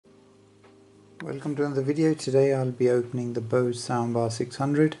Welcome to another video. Today I'll be opening the Bose Soundbar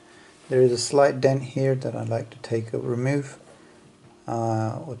 600. There is a slight dent here that I'd like to remove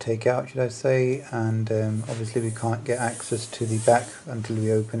or take out, should I say, and obviously we can't get access to the back until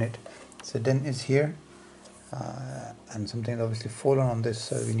we open it. So dent is here and something obviously fallen on this,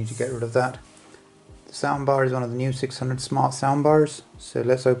 so we need to get rid of that. The soundbar is one of the new 600 smart soundbars, so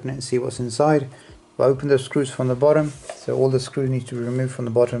let's open it and see what's inside. We'll open the screws from the bottom, so all the screws need to be removed from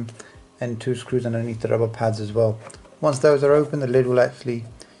the bottom, and 2 screws underneath the rubber pads as well. Once those are open, the lid will actually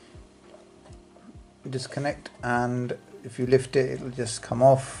disconnect, and if you lift it, it'll just come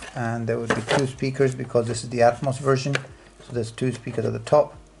off, and there will be 2 speakers because this is the Atmos version. So there's 2 speakers at the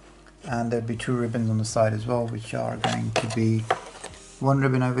top, and there'll be 2 ribbons on the side as well, which are going to be one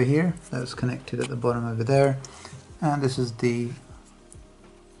ribbon over here that's connected at the bottom over there, and this is the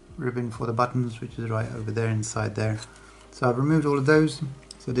ribbon for the buttons, which is right over there inside there. So I've removed all of those.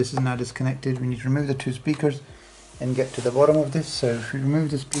 So this is now disconnected. We need to remove the 2 speakers and get to the bottom of this. So if we remove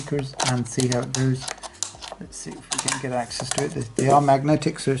the speakers and see how it goes, let's see if we can get access to it. They are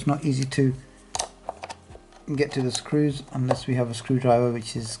magnetic, so it's not easy to get to the screws unless we have a screwdriver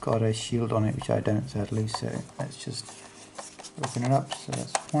which has got a shield on it, which I don't sadly. So let's just open it up. So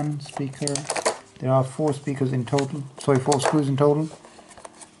that's 1 speaker. There are 4 speakers in total. Sorry, 4 screws in total.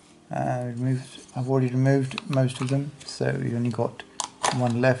 I've already removed most of them, so we only got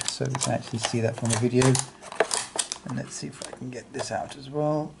 1 left, so we can actually see that from the video. And let's see if I can get this out as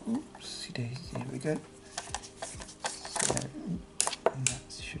well. Oops, here we go. So that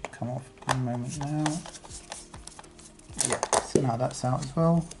should come off in a moment now. Yeah, so now that's out as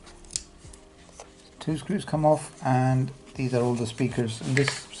well. 2 screws come off, and these are all the speakers. In this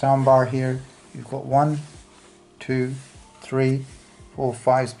soundbar here, you've got 1, 2, 3, 4,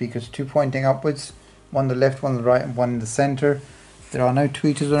 5 speakers, 2 pointing upwards, 1 on the left, 1 on the right, and 1 in the center. There are no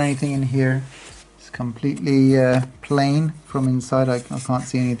tweeters or anything in here. It's completely plain from inside. I can't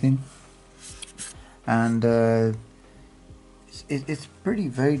see anything, and it's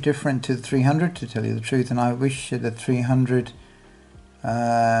very different to the 300, to tell you the truth. And I wish the 300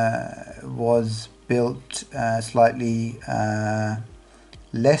 was built slightly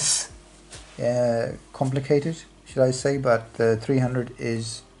less complicated, should I say, but the 300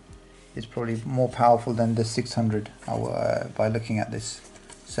 is probably more powerful than the 600 by looking at this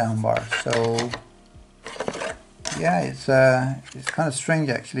soundbar. So yeah, it's kind of strange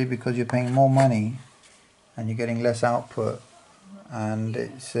actually, because you're paying more money and you're getting less output, and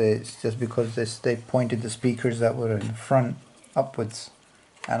it's just because they pointed the speakers that were in the front upwards,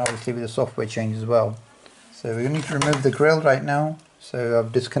 and obviously with the software change as well. So we need to remove the grill right now. So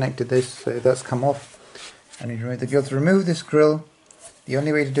I've disconnected this, so that's come off. I need to remove the grill. To remove this grill, the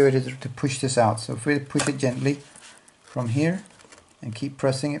only way to do it is to push this out. So if we push it gently from here and keep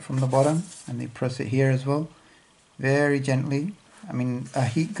pressing it from the bottom, and they press it here as well, very gently. I mean, a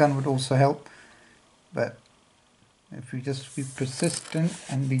heat gun would also help, but if we just be persistent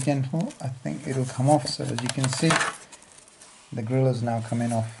and be gentle, I think it'll come off. So as you can see, the grill is now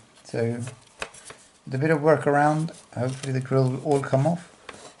coming off. So with a bit of work around, hopefully the grill will all come off,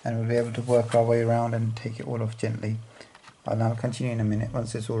 and we'll be able to work our way around and take it all off gently. I'll now continue in a minute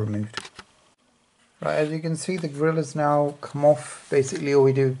once it's all removed. Right, as you can see, the grill has now come off. Basically all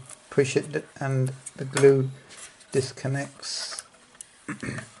we do, push it and the glue disconnects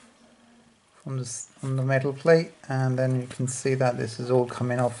from the metal plate, and then you can see that this is all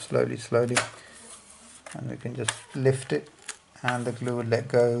coming off slowly, and we can just lift it and the glue will let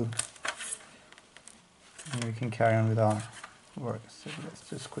go, and we can carry on with our work. So let's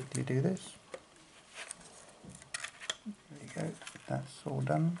just quickly do this. There you go, that's all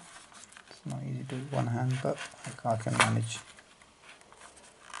done. It's not easy to do with one hand, but I can manage.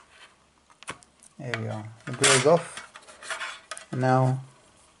 There we are, the grill's off, and now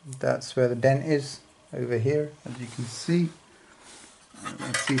that's where the dent is, over here, as you can see.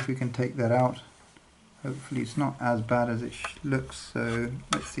 Let's see if we can take that out. Hopefully it's not as bad as it looks, so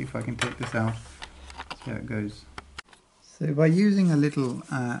let's see if I can take this out. See how it goes. So by using a little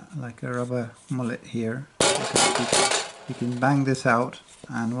like a rubber mullet here, you can bang this out,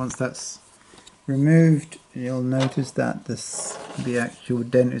 and once that's removed, you'll notice that the actual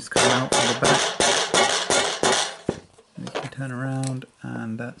dent is coming out on the back. You can turn around,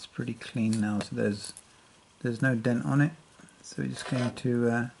 and that's pretty clean now. So there's no dent on it. So we're just going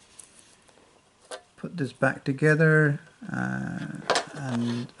to put this back together,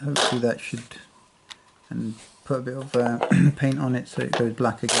 and hopefully that should, and put a bit of paint on it so it goes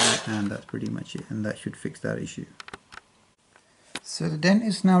black again, and that's pretty much it, and that should fix that issue. So the dent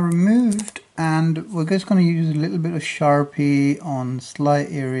is now removed, and we're just going to use a little bit of Sharpie on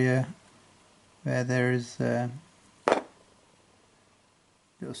slight area where there is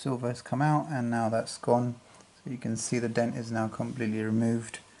little silver has come out, and now that's gone. So you can see the dent is now completely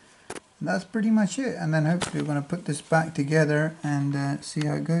removed. And that's pretty much it. And then hopefully we're going to put this back together and see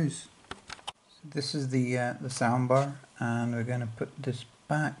how it goes. So this is the soundbar, and we're going to put this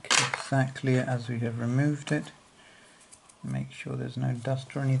back exactly as we have removed it. Make sure there's no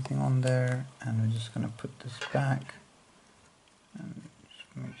dust or anything on there, and we're just going to put this back and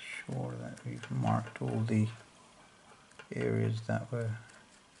just make sure that we've marked all the areas that were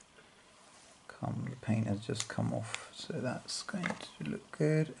the paint has just come off, so that's going to look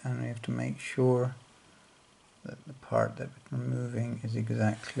good. And we have to make sure that the part that we're removing is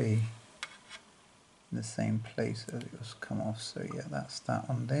exactly in the same place as it was come off. So yeah, that's that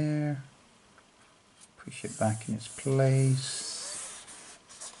one there. Push it back in its place,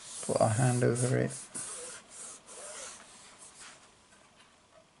 put our hand over it,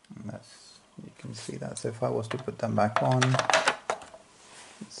 and that's, you can see that. So if I was to put them back on,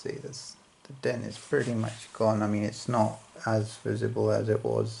 let's see, this, the dent is pretty much gone. I mean, it's not as visible as it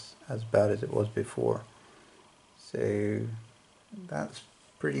was, as bad as it was before. So that's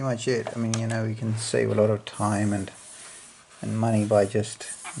pretty much it. I mean, you know, we can save a lot of time and money by just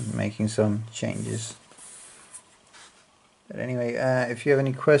making some changes. But anyway, if you have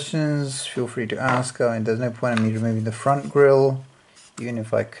any questions, feel free to ask. I mean, there's no point in me removing the front grille. Even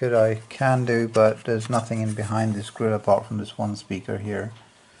if I could, I can do, but there's nothing in behind this grille apart from this one speaker here.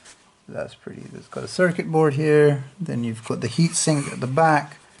 So that's pretty. It's got a circuit board here. Then you've got the heatsink at the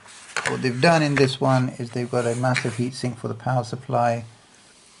back. What they've done in this one is they've got a massive heatsink for the power supply,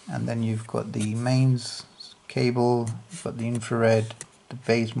 and then you've got the mains cable, you've got the infrared, the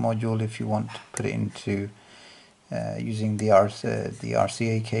base module if you want to put it into using the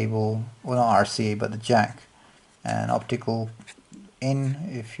RCA cable, well, not RCA but the jack, and optical in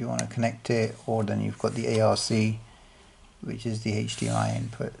if you want to connect it, or then you've got the ARC, which is the HDMI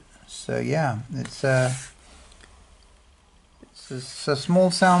input. So yeah, it's a small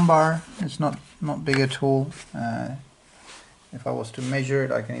soundbar. It's not big at all. If I was to measure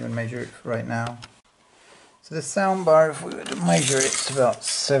it, I can even measure it right now. So the soundbar, if we were to measure it, it's about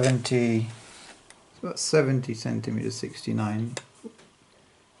 70 centimeters, 69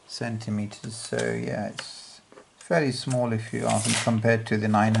 centimeters. So yeah, it's fairly small if you ask, compared to the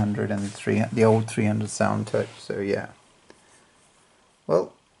 900 and the old 300 SoundTouch. So yeah.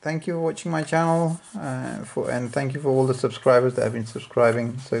 Well, thank you for watching my channel, and thank you for all the subscribers that have been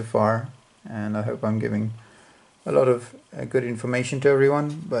subscribing so far. And I hope I'm giving a lot of good information to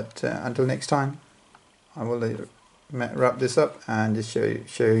everyone. But until next time, I will wrap this up and just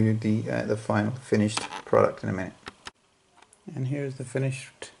show you the final finished product in a minute. And here's the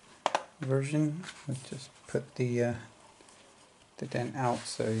finished version. Let's just put the dent out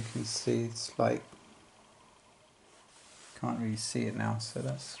so you can see. It's like, can't really see it now, so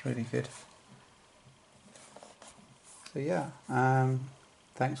that's really good. So yeah,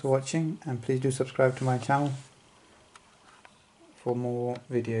 thanks for watching, and please do subscribe to my channel for more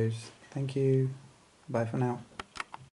videos. Thank you. Bye for now.